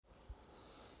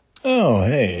Oh,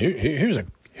 hey, here's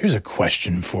a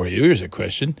question for you. Here's a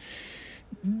question.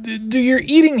 Do your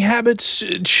eating habits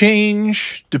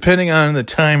change depending on the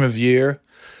time of year?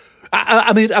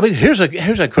 I mean, here's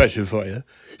a question for you.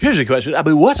 Here's a question. I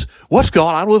mean, what's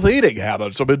going on with eating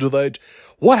habits? I mean,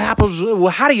 what happens?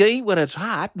 How do you eat when it's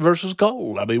hot versus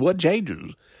cold? I mean, what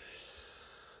changes?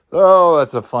 Oh,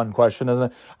 that's a fun question,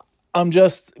 isn't it?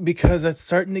 Just because it's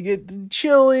starting to get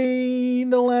chilly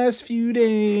the last few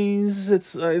days.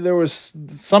 There was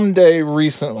some day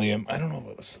recently. I don't know if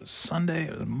it was Sunday.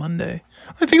 It was Monday.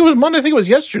 I think it was Monday. I think it was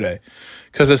yesterday,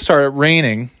 because it started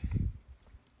raining.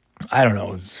 I don't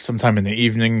know, sometime in the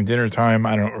evening, dinner time.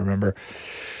 I don't remember.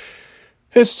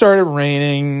 It started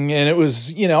raining, and it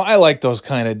was, I like those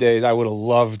kind of days. That's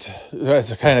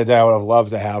the kind of day I would have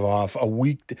loved to have off.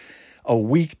 A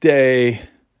weekday,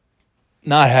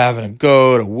 not having to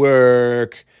go to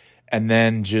work, and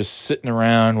then just sitting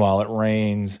around while it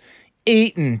rains,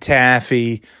 eating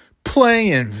taffy,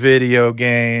 playing video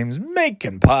games,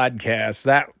 making podcasts.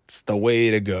 That's the way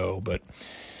to go. But,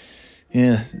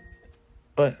 yeah.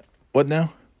 What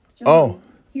now? John, oh.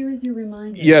 Here is your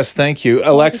reminder. Yes, thank you.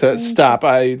 Alexa, stop.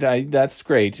 That's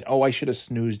great. Oh, I should have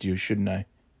snoozed you, shouldn't I?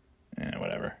 Yeah,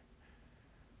 whatever.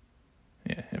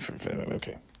 Yeah,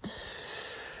 okay.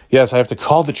 Yes, I have to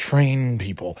call the train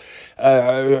people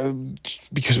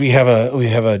because we have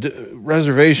a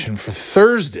reservation for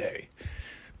Thursday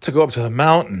to go up to the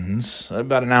mountains,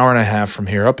 about an hour and a half from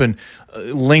here, up in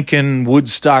Lincoln,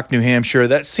 Woodstock, New Hampshire.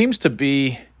 That seems to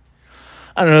be,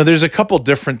 I don't know, there's a couple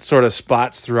different sort of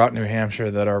spots throughout New Hampshire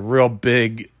that are real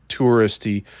big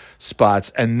touristy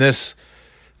spots, and this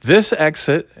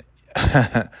exit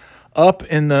up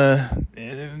in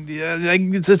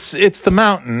it's the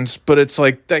mountains, but it's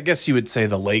like, I guess you would say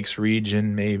the Lakes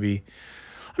region, maybe.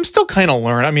 I'm still kind of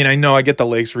learning. I mean, I know I get the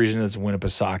Lakes region as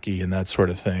Winnipesaukee and that sort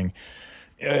of thing.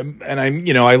 And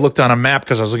I looked on a map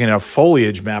because I was looking at a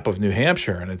foliage map of New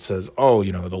Hampshire, and it says,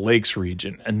 the Lakes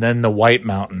region, and then the White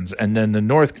Mountains, and then the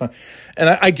North. And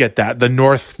I get that. The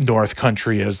North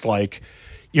Country is like,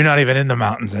 you're not even in the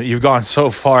mountains. You've gone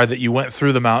so far that you went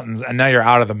through the mountains, and now you're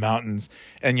out of the mountains,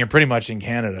 and you're pretty much in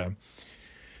Canada.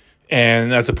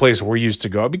 And that's a place we used to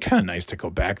go. It'd be kind of nice to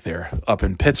go back there, up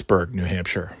in Pittsburgh, New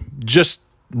Hampshire. Just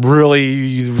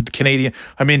really Canadian.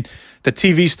 I mean, the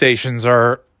TV stations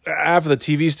are, half of the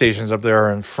TV stations up there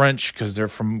are in French because they're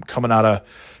coming out of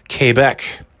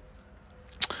Quebec.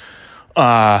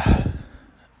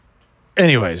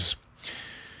 Anyways,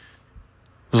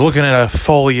 I was looking at a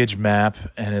foliage map,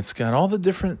 and it's got all the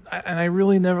different, and I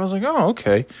was like, oh,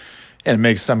 okay. And it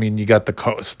makes, you got the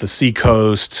coast, the sea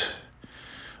coast,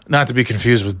 not to be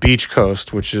confused with Beach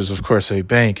Coast, which is, of course, a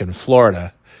bank in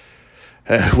Florida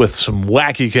with some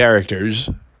wacky characters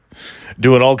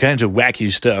doing all kinds of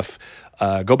wacky stuff.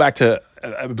 Go back to,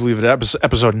 I believe,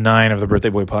 episode 9 of the Birthday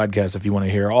Boy podcast if you want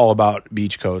to hear all about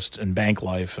Beach Coast and bank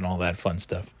life and all that fun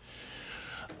stuff.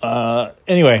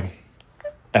 Anyway,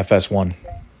 FS1.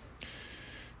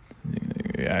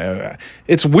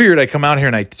 It's weird. I come out here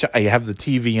and I have the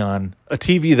TV on, a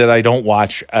TV that I don't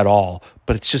watch at all,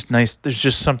 but it's just nice. There's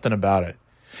just something about it.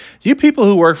 You people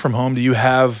who work from home, do you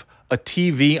have a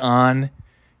TV on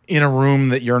in a room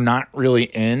that you're not really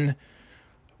in?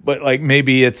 But like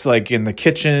maybe it's like in the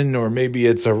kitchen, or maybe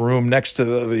it's a room next to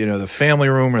the family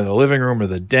room or the living room or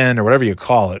the den or whatever you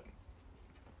call it.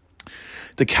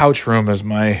 The couch room, as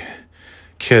my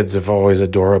kids have always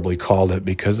adorably called it,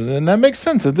 and that makes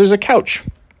sense. If there's a couch,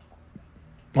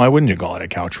 why wouldn't you call it a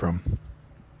couch room?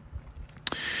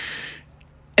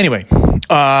 Anyway, but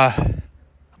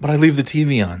I leave the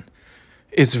TV on.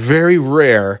 It's very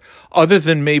rare, other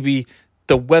than maybe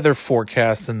the weather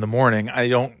forecast in the morning. I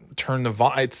don't turn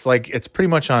it's like, it's pretty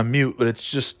much on mute, but it's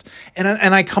just, and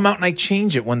I come out and I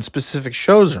change it when specific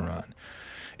shows are on.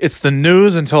 It's the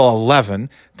news until 11,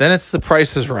 then it's The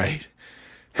Price is Right.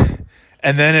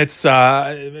 And then it's,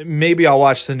 maybe I'll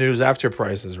watch the news after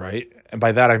Price is Right. And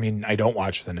by that, I mean, I don't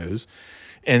watch the news.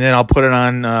 And then I'll put it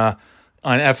on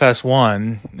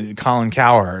FS1, Colin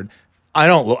Cowherd. I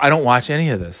don't watch any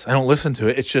of this. I don't listen to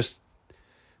it. It's just,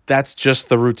 that's just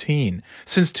the routine.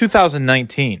 Since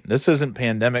 2019, this isn't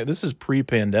pandemic. This is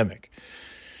pre-pandemic.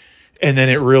 And then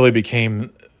it really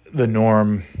became the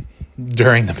norm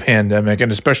during the pandemic.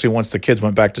 And especially once the kids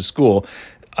went back to school,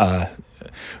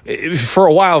 for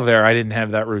a while there, I didn't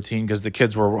have that routine because the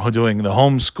kids were doing the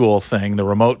homeschool thing, the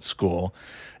remote school.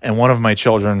 And one of my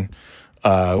children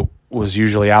was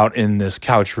usually out in this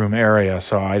couch room area,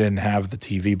 so I didn't have the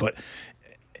TV. But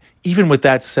even with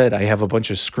that said, I have a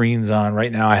bunch of screens on.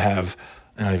 Right now I have,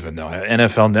 I don't even know,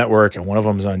 NFL Network, and one of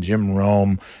them's on Jim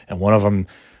Rome, and one of them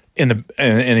in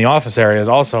the office area is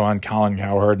also on Colin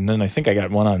Cowherd, and then I think I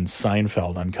got one on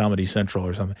Seinfeld on Comedy Central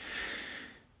or something.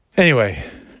 Anyway,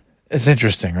 it's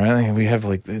interesting, right? We have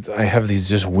I have these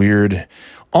just weird,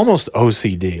 almost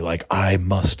OCD, like I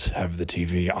must have the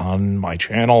TV on my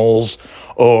channels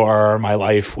or my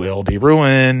life will be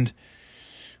ruined.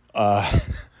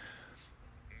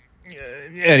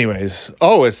 Anyways,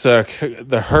 it's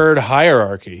the herd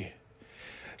hierarchy.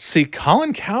 See,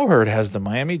 Colin Cowherd has the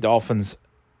Miami Dolphins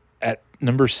at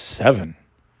number 7.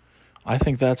 I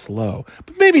think that's low,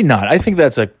 but maybe not. I think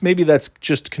maybe that's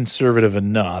just conservative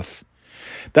enough.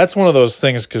 That's one of those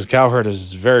things because Cowherd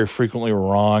is very frequently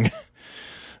wrong.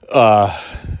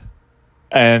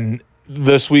 And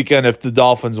this weekend, if the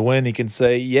Dolphins win, he can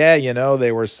say, yeah,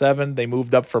 they were 7, they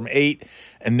moved up from 8,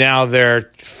 and now they're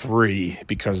 3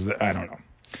 because I don't know.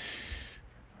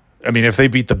 I mean, if they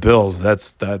beat the Bills,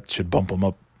 that should bump them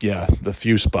up, a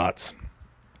few spots.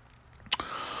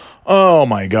 Oh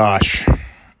my gosh.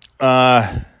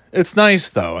 It's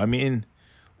nice though. I mean,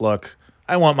 look,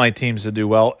 I want my teams to do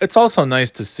well. It's also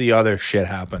nice to see other shit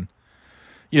happen.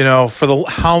 For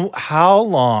how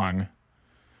long?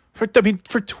 For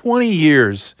 20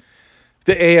 years,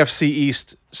 the AFC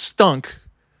East stunk,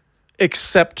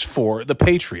 except for the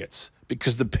Patriots,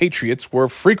 because the Patriots were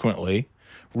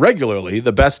regularly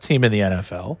the best team in the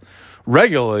NFL.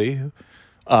 Regularly,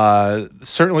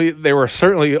 they were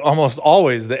certainly almost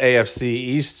always the AFC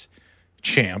East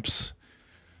champs.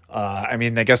 I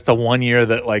guess the one year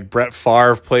that Brett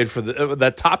Favre played for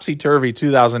that topsy-turvy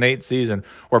 2008 season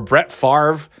where Brett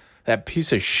Favre, that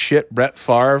piece of shit Brett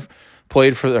Favre,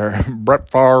 played for the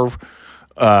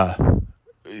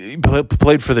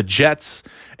Jets,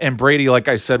 and Brady, like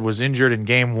I said, was injured in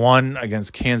Game 1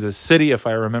 against Kansas City, if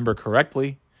I remember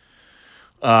correctly.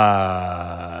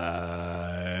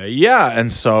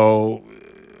 And so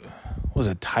was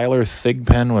it Tyler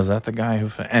Thigpen? Was that the guy who?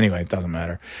 Anyway, it doesn't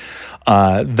matter.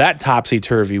 That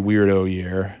topsy-turvy weirdo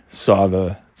year saw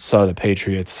the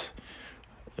Patriots,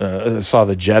 saw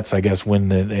the Jets, I guess, win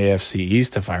the AFC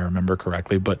East, if I remember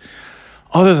correctly. But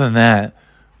other than that,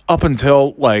 up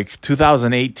until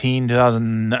 2018,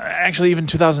 even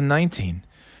 2019,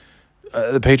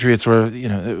 the Patriots were,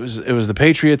 it was the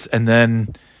Patriots, and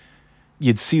then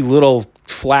you'd see little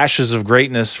flashes of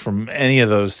greatness from any of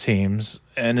those teams,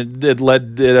 and it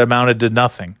amounted to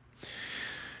nothing.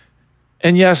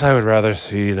 And yes, I would rather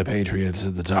see the Patriots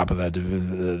at the top of that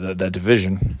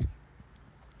division.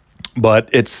 But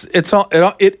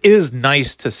it is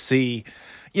nice to see,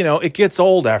 it gets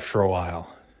old after a while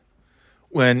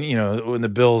when the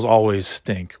Bills always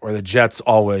stink or the Jets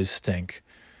always stink.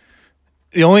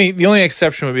 The only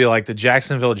exception would be the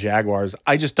Jacksonville Jaguars.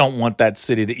 I just don't want that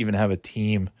city to even have a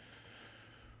team.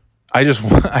 I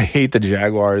hate the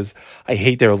Jaguars. I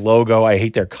hate their logo. I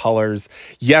hate their colors.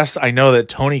 Yes, I know that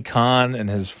Tony Khan and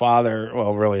his father,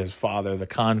 the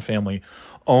Khan family,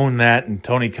 own that, and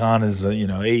Tony Khan is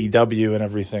AEW and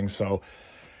everything. So,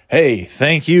 hey,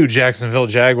 thank you, Jacksonville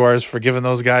Jaguars, for giving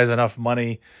those guys enough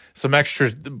money,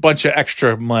 bunch of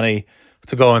extra money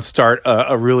to go and start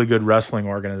a really good wrestling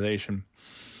organization.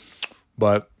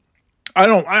 But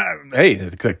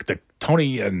the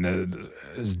Tony and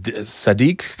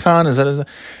Sadiq Khan, is that his?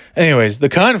 Anyways, the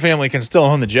Khan family can still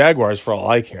own the Jaguars for all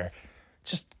I care.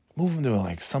 Just move them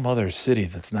to some other city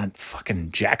that's not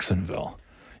fucking Jacksonville.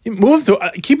 You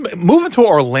keep moving to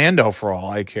Orlando for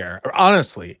all I care. Or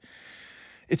honestly,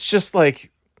 it's just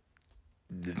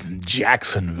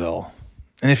Jacksonville.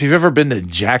 And if you've ever been to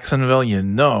Jacksonville, you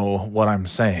know what I'm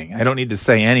saying. I don't need to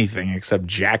say anything except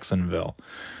Jacksonville.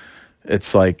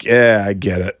 It's I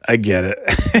get it.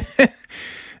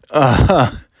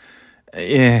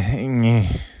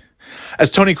 As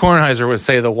Tony Kornheiser would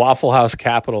say, the Waffle House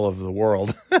capital of the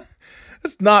world.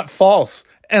 It's not false.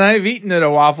 And I've eaten at a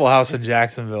Waffle House in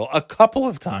Jacksonville a couple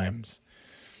of times.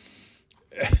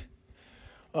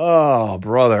 Oh,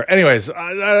 brother. Anyways,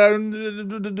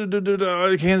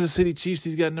 Kansas City Chiefs,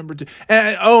 he's got number 2.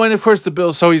 And of course the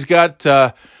Bills. So he's got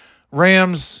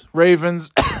Rams,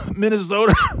 Ravens,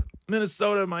 Minnesota,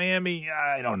 Miami.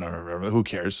 I don't know. Who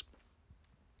cares?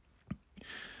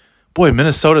 Boy,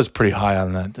 Minnesota's pretty high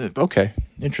on that. Okay,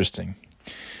 interesting.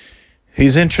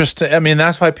 He's interesting. I mean,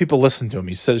 that's why people listen to him.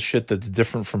 He says shit that's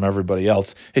different from everybody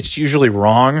else. It's usually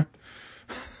wrong.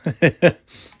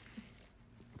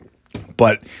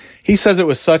 But he says it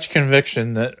with such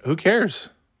conviction that who cares?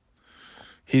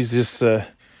 He's just,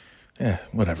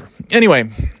 whatever. Anyway,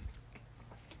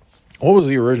 what was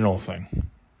the original thing?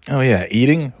 Oh, yeah,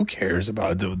 eating? Who cares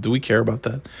about it? Do we care about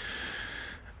that?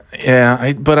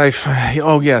 Yeah,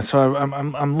 so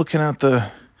I'm looking at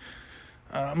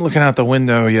I'm looking out the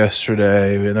window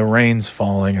yesterday, and the rain's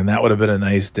falling, and that would have been a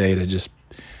nice day to just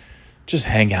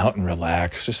hang out and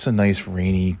relax. Just a nice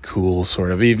rainy, cool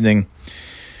sort of evening.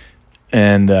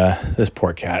 And this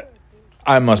poor cat,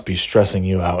 I must be stressing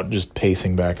you out, just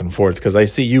pacing back and forth, because I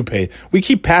see you we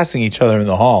keep passing each other in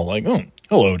the hall, like, oh,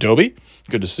 hello, Toby.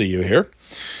 Good to see you here.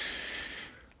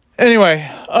 Anyway,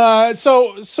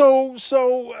 so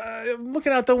I'm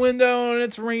looking out the window and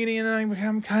it's raining, and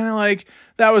I'm kind of like,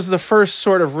 that was the first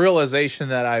sort of realization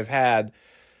that I've had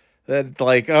that,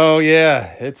 like, oh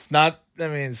yeah, it's not, I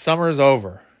mean, summer's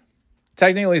over.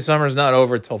 Technically, summer's not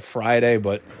over till Friday,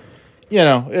 but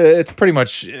it's pretty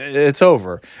much, it's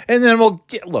over. And then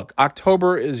look,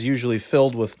 October is usually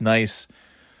filled with nice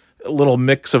little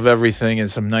mix of everything, and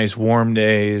some nice warm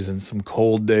days and some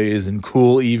cold days and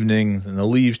cool evenings and the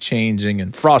leaves changing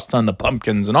and frost on the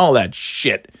pumpkins and all that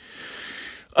shit.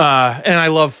 And I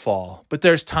love fall, but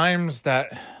there's times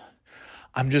that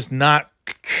I'm just not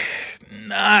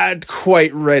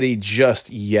quite ready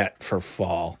just yet for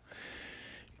fall.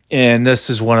 And this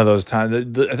is one of those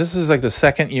times. This is like the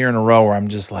second year in a row where I'm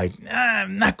just like,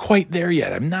 I'm not quite there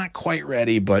yet. I'm not quite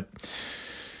ready, but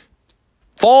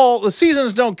fall, the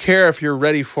seasons don't care if you're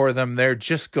ready for them. They're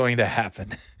just going to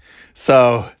happen.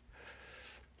 So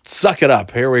suck it up.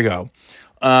 Here we go.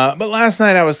 But last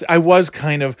night I was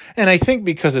kind of, and I think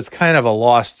because it's kind of a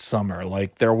lost summer,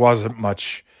 like there wasn't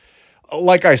much,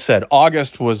 like I said,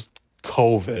 August was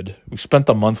COVID. We spent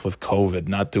the month with COVID,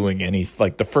 not doing any,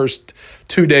 like the first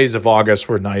 2 days of August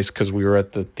were nice because we were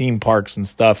at the theme parks and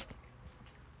stuff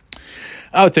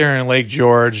out there in Lake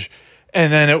George.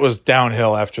 And then it was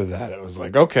downhill after that. It was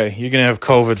like, okay, you're going to have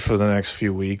COVID for the next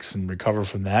few weeks and recover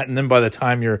from that. And then by the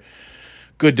time you're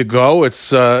good to go, it's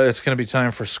going to be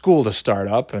time for school to start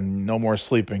up and no more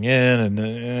sleeping in.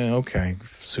 And okay,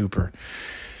 super.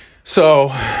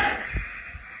 So,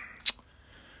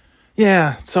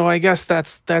 yeah, so I guess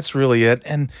that's really it.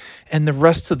 And the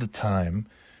rest of the time,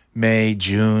 May,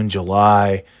 June,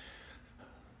 July,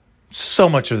 so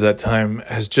much of that time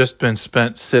has just been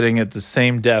spent sitting at the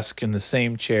same desk in the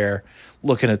same chair,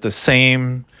 looking at the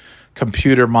same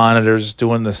computer monitors,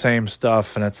 doing the same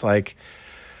stuff, and it's like,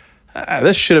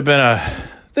 this should have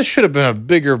been a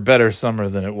bigger, better summer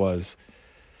than it was.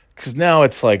 Because now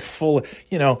it's like full,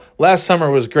 last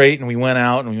summer was great, and we went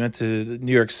out and we went to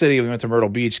New York City, we went to Myrtle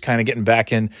Beach, kind of getting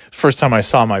back in. First time I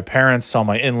saw my parents, saw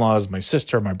my in-laws, my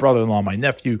sister, my brother-in-law, my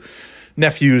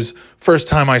nephews. First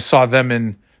time I saw them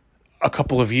in a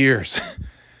couple of years.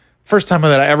 First time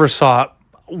that I ever saw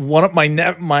one of my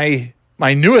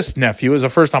newest nephew is the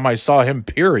first time I saw him,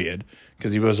 period,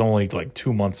 because he was only like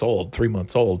 3 months old.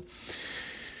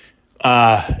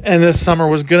 And this summer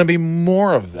was going to be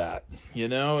more of that.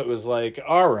 It was like,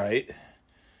 all right,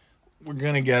 we're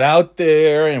going to get out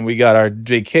there and we got our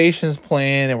vacations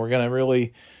planned and we're going to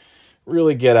really,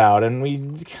 really get out. And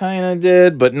we kind of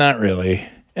did, but not really.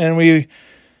 And we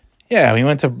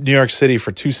went to New York City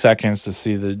for 2 seconds to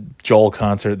see the Joel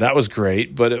concert. That was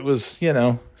great, but it was,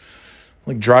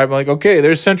 like driving, like, okay,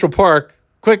 there's Central Park.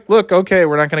 Quick, look, okay,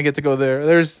 we're not going to get to go there.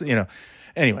 There's,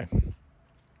 anyway,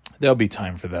 there'll be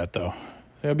time for that, though.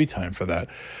 There'll be time for that.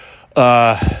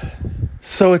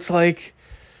 So it's like,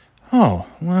 oh,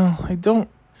 well, I don't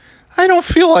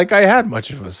feel like I had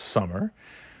much of a summer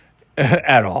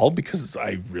at all, because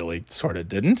I really sort of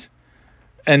didn't.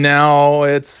 And now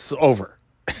it's over.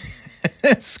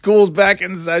 School's back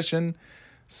in session.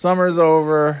 Summer's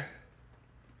over.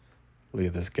 Look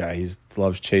at this guy. He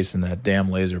loves chasing that damn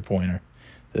laser pointer.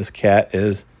 This cat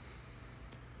is.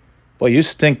 Boy, you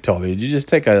stink, Toby. Did you just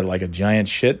take a giant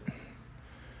shit?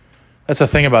 That's the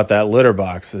thing about that litter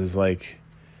box is, like,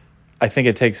 I think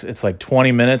it's like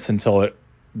 20 minutes until it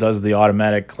does the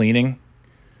automatic cleaning,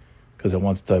 because it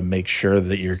wants to make sure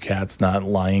that your cat's not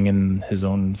lying in his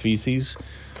own feces,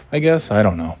 I guess. I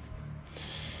don't know.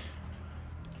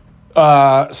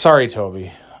 Sorry,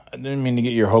 Toby. I didn't mean to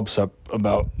get your hopes up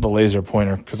about the laser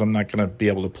pointer, because I'm not going to be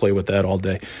able to play with that all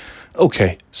day.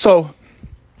 Okay, so,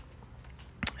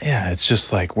 yeah, it's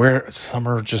just like, where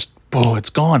summer just, it's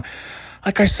gone.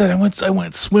 Like I said, I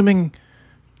went swimming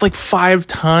like 5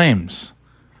 times.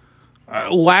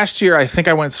 Last year, I think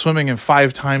I went swimming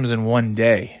 5 times in one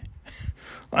day.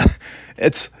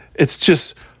 It's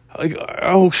just like,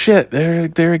 oh shit,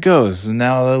 there it goes. And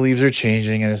now the leaves are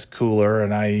changing and it's cooler,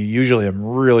 and I usually am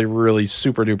really, really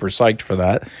super duper psyched for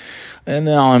that. And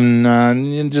now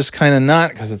I'm just kind of not,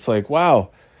 because it's like,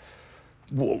 wow,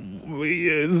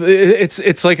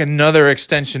 it's like another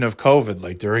extension of COVID.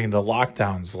 Like during the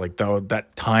lockdowns, like though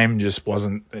that time just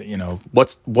wasn't,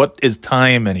 what is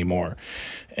time anymore?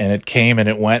 And it came and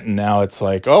it went, and now it's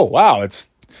like, oh wow, it's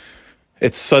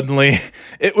It's suddenly,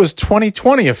 it was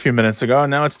 2020 a few minutes ago,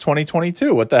 and now it's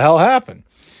 2022. What the hell happened?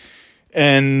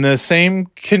 And the same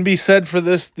can be said for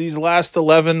these last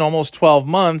 11, almost 12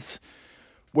 months,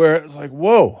 where it's like,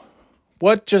 whoa,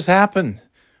 what just happened?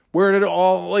 Where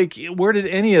did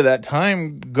any of that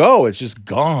time go? It's just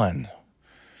gone.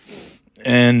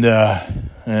 And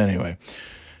anyway,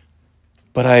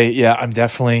 but I'm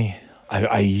definitely,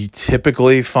 I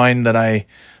typically find that I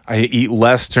eat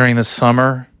less during the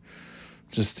summer,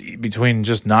 just between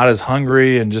just not as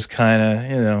hungry and just kind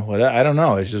of, I don't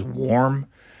know. It's just warm.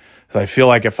 I feel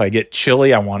like if I get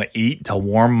chilly, I want to eat to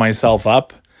warm myself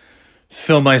up,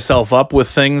 fill myself up with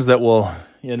things that will,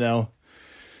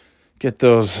 get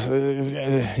those, just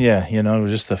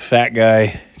the fat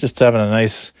guy, just having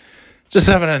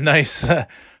a nice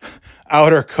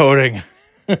outer coating,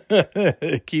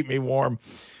 keep me warm.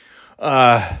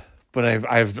 But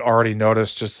I've already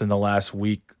noticed just in the last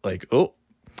week, like, oh,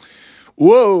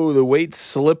 whoa, the weight's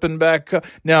slipping back up.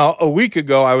 Now, a week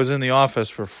ago, I was in the office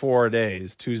for 4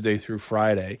 days, Tuesday through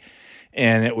Friday.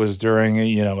 And it was during,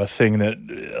 a thing that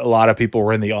a lot of people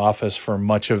were in the office for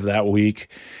much of that week.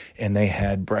 And they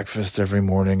had breakfast every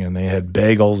morning, and they had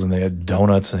bagels, and they had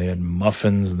donuts, and they had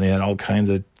muffins, and they had all kinds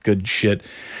of good shit.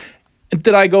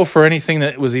 Did I go for anything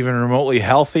that was even remotely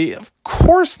healthy? Of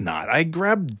course not. I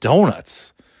grabbed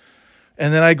donuts.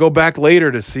 And then I go back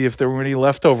later to see if there were any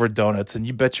leftover donuts, and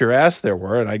you bet your ass there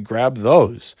were, and I grabbed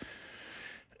those.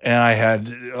 And I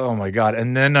had, oh my God.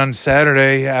 And then on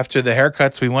Saturday, after the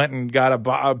haircuts, we went and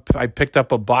I picked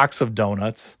up a box of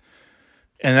donuts,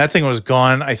 and that thing was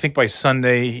gone, I think, by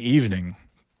Sunday evening.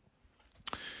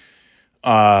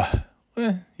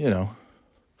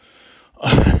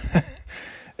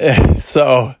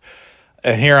 So,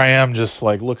 and here I am just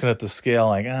like looking at the scale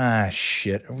like,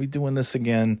 shit, are we doing this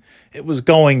again? It was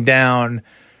going down.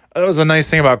 That was a nice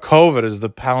thing about COVID is the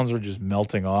pounds were just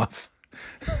melting off.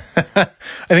 I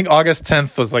think August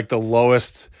 10th was like the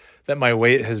lowest that my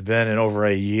weight has been in over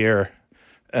a year.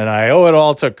 And I owe it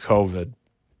all to COVID.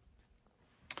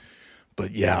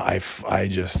 But yeah,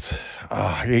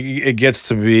 it gets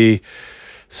to be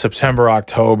September,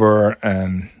 October,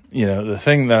 and the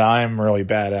thing that I'm really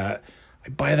bad at, I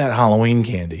buy that Halloween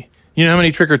candy. You know how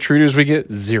many trick-or-treaters we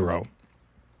get? 0.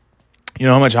 You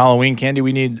know how much Halloween candy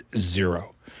we need?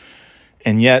 0.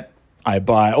 And yet I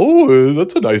buy,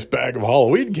 that's a nice bag of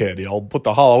Halloween candy. I'll put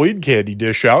the Halloween candy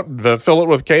dish out and fill it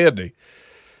with candy.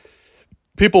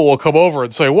 People will come over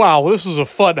and say, wow, this is a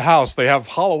fun house. They have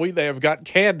Halloween. They have got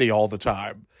candy all the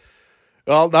time.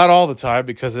 Well, not all the time,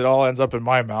 because it all ends up in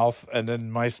my mouth and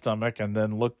in my stomach. And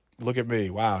then look at me.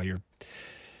 Wow, you're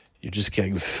just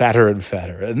getting fatter and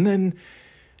fatter. And then,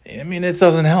 it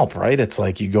doesn't help, right? It's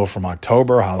like you go from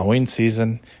October, Halloween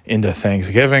season, into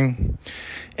Thanksgiving,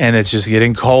 and it's just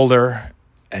getting colder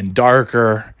and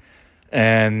darker.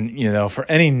 And, for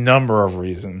any number of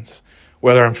reasons,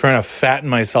 whether I'm trying to fatten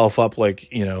myself up,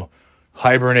 like,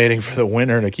 hibernating for the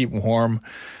winter to keep warm,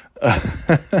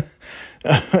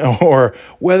 or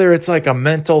whether it's like a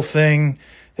mental thing,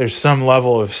 there's some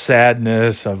level of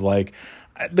sadness of like,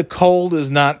 the cold is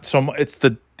not so much,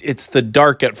 it's the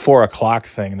dark at 4:00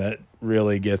 thing that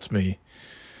really gets me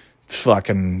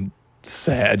fucking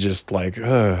sad. Just like,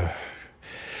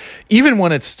 even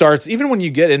when it starts, even when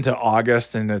you get into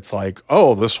August and it's like,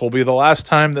 oh, this will be the last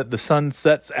time that the sun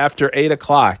sets after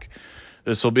 8:00.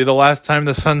 This will be the last time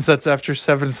the sun sets after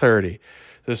 7:30.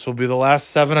 This will be the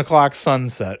last 7:00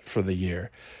 sunset for the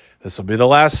year. This will be the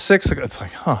last 6:00. It's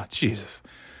like, oh, Jesus.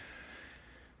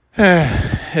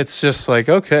 It's just like,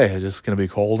 okay, it's just going to be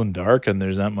cold and dark and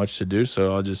there's not much to do,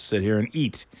 so I'll just sit here and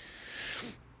eat.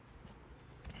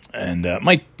 And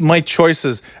my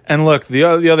choices, and look, the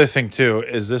other thing too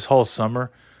is this whole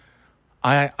summer,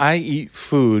 I eat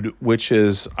food, which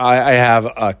is, I have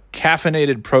a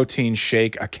caffeinated protein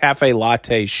shake, a cafe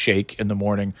latte shake in the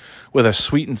morning with a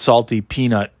sweet and salty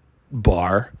peanut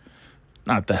bar.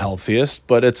 Not the healthiest,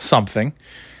 but it's something.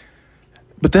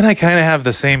 But then I kind of have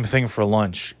the same thing for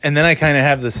lunch. And then I kind of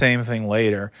have the same thing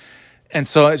later. And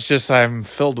so it's just, I'm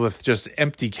filled with just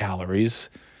empty calories.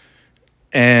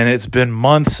 And it's been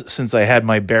months since I had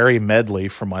my berry medley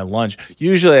for my lunch.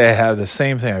 Usually I have the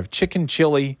same thing. I have chicken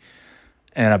chili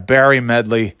and a berry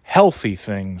medley, healthy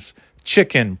things,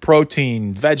 chicken,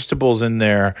 protein, vegetables in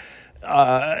there,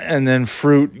 and then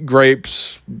fruit,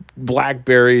 grapes,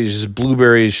 blackberries,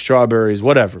 blueberries, strawberries,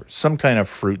 whatever, some kind of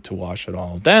fruit to wash it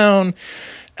all down.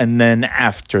 And then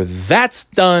after that's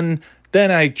done, then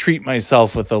I treat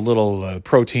myself with a little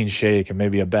protein shake and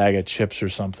maybe a bag of chips or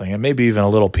something, and maybe even a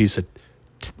little piece of,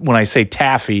 when I say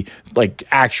taffy, like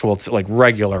actual, like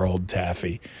regular old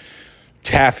taffy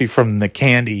from the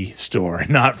candy store,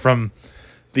 not from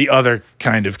the other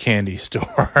kind of candy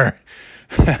store.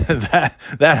 that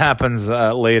happens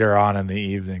later on in the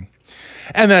evening.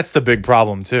 And that's the big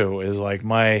problem too, is like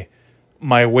my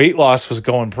weight loss was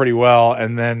going pretty well,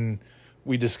 and then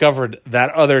we discovered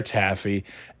that other taffy,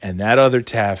 and that other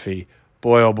taffy,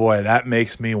 boy oh boy, that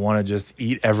makes me want to just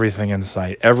eat everything in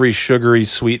sight. Every sugary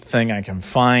sweet thing I can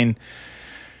find.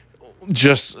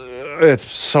 Just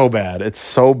it's so bad. It's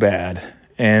so bad.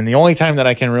 And the only time that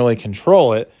I can really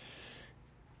control it,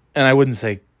 and I wouldn't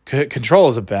say control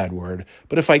is a bad word,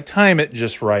 but if I time it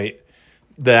just right,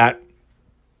 that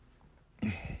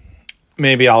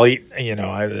maybe I'll eat,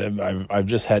 I've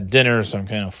just had dinner, so I'm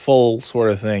kind of full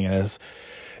sort of thing, and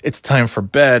it's time for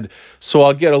bed, so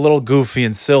I'll get a little goofy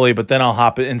and silly, but then I'll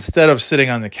hop it. Instead of sitting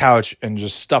on the couch and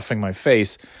just stuffing my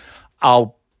face,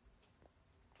 I'll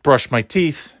brush my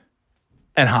teeth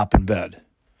and hop in bed.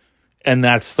 And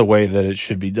that's the way that it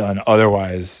should be done.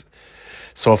 Otherwise,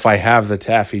 so if I have the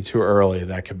taffy too early,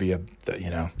 that could be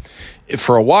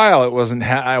for a while it wasn't.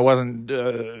 I wasn't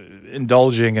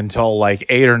indulging until like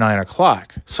 8 or 9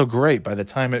 o'clock. So great. By the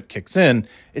time it kicks in,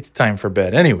 it's time for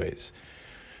bed, anyways.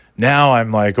 Now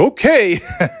I'm like, okay,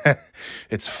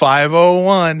 it's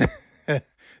 5:01,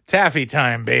 taffy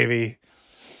time, baby.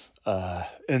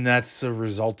 And that's a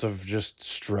result of just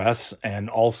stress, and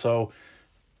also,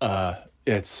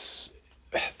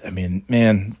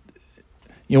 man.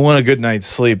 You want a good night's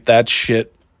sleep, that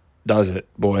shit does it,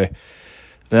 boy.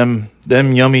 Them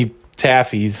yummy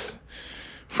taffies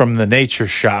from the nature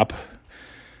shop.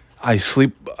 I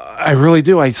really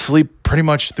do. I sleep pretty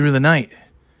much through the night.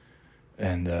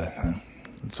 And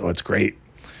so it's great.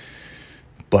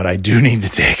 But I do need to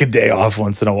take a day off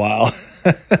once in a while.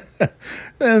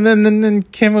 And then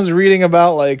Kim was reading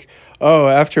about like,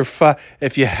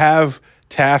 if you have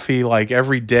taffy like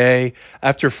every day,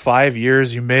 after 5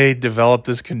 years you may develop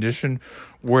this condition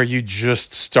where you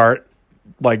just start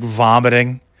like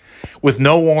vomiting with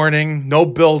no warning, no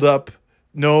buildup,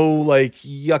 no like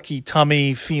yucky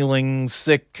tummy feeling,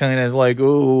 sick kind of like,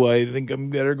 oh, I think I'm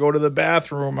better go to the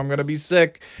bathroom, I'm gonna be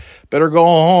sick, better go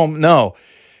home. No,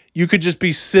 you could just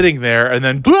be sitting there and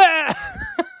then blah!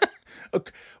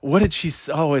 What did she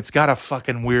say? Oh, it's got a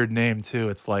fucking weird name too.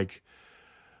 It's like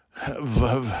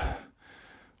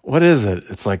what is it?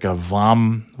 It's like a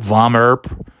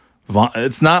vomerp.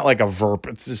 It's not like a verp.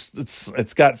 It's just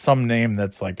it's got some name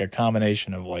that's like a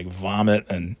combination of like vomit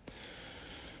and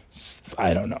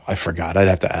I don't know. I forgot. I'd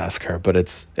have to ask her, but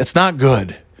it's not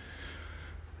good.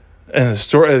 And the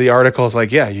story of the article is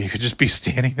like, yeah, you could just be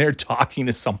standing there talking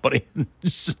to somebody. And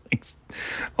just like,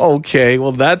 okay,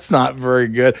 well, that's not very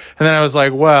good. And then I was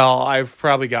like, well, I've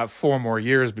probably got 4 more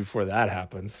years before that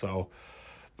happens, so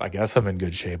I guess I'm in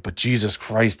good shape. But Jesus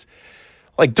Christ,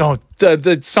 like,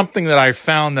 it's something that I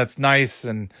found that's nice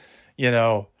and,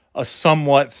 a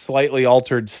somewhat slightly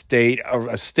altered state,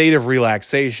 a state of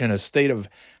relaxation, a state of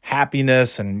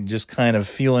happiness and just kind of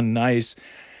feeling nice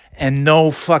and no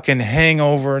fucking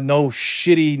hangover, no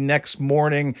shitty next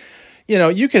morning.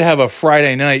 You could have a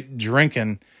Friday night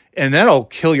drinking and that'll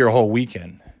kill your whole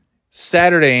weekend.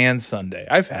 Saturday and Sunday.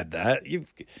 I've had that.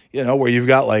 Where you've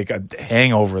got like a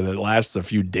hangover that lasts a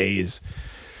few days.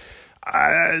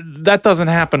 That doesn't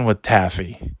happen with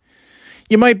taffy.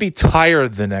 You might be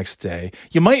tired the next day.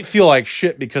 You might feel like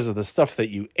shit because of the stuff that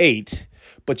you ate,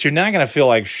 but you're not going to feel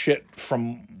like shit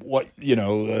from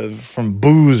from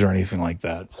booze or anything like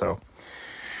that. So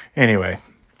anyway,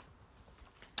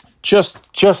 just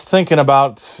thinking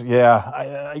about,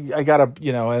 I gotta,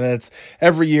 and it's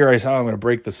every year I say, I'm going to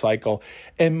break the cycle.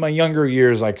 In my younger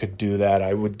years, I could do that.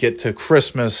 I would get to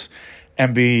Christmas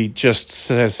and be just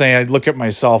saying, I'd look at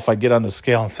myself, I'd get on the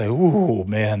scale and say, ooh,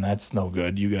 man, that's no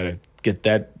good. You got to get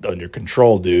that under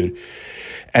control, dude.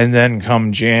 And then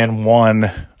come Jan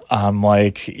 1, I'm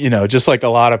like, just like a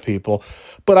lot of people,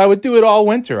 but I would do it all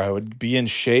winter. I would be in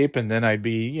shape and then I'd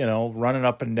be, running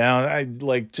up and down. I'd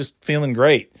like just feeling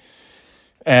great.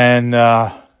 And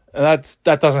that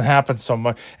doesn't happen so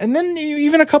much. And then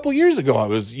even a couple years ago, I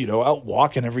was, out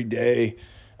walking every day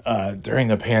during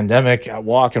the pandemic,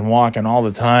 walking all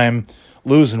the time,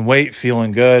 losing weight,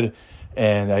 feeling good.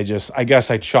 And I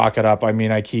guess I chalk it up. I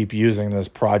mean, I keep using this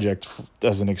project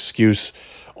as an excuse,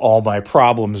 all my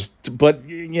problems. But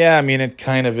yeah, I mean, it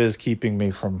kind of is keeping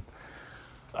me from,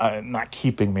 not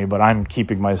keeping me, but I'm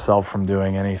keeping myself from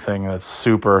doing anything that's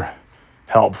super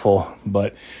helpful.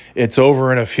 But it's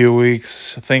over in a few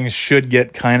weeks. Things should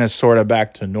get kind of sort of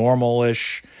back to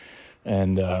normal-ish.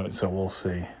 And so we'll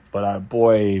see. But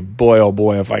boy, oh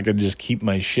boy, if I could just keep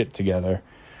my shit together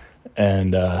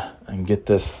and get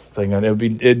this thing on,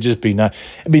 it'd just be nice.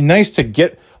 It'd be nice to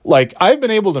get, like, I've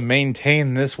been able to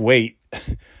maintain this weight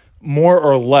more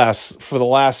or less for the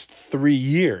last 3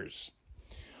 years.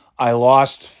 I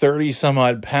lost 30 some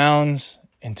odd pounds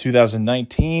in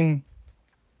 2019.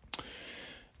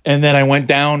 And then I went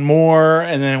down more,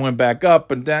 and then I went back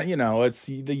up and down. It's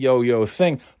the yo-yo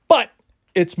thing. But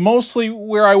it's mostly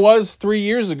where I was 3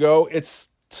 years ago. It's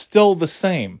still the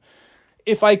same.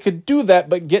 If I could do that,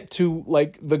 but get to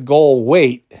like the goal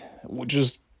weight, which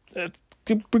is it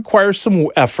requires some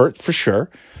effort for sure.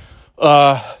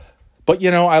 But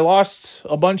I lost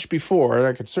a bunch before, and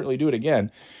I could certainly do it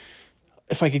again.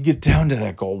 If I could get down to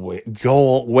that goal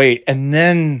weight, and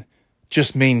then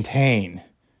just maintain.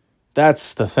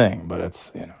 That's the thing, but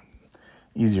it's,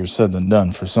 easier said than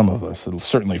done for some of us.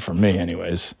 Certainly for me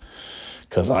anyways,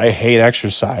 because I hate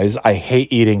exercise. I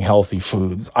hate eating healthy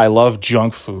foods. I love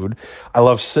junk food. I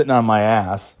love sitting on my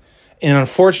ass. And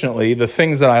unfortunately, the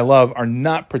things that I love are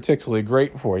not particularly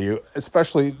great for you,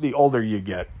 especially the older you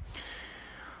get.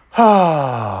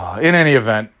 In any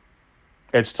event,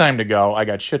 it's time to go. I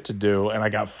got shit to do, and I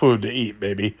got food to eat,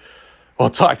 baby. We'll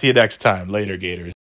talk to you next time. Later, Gators.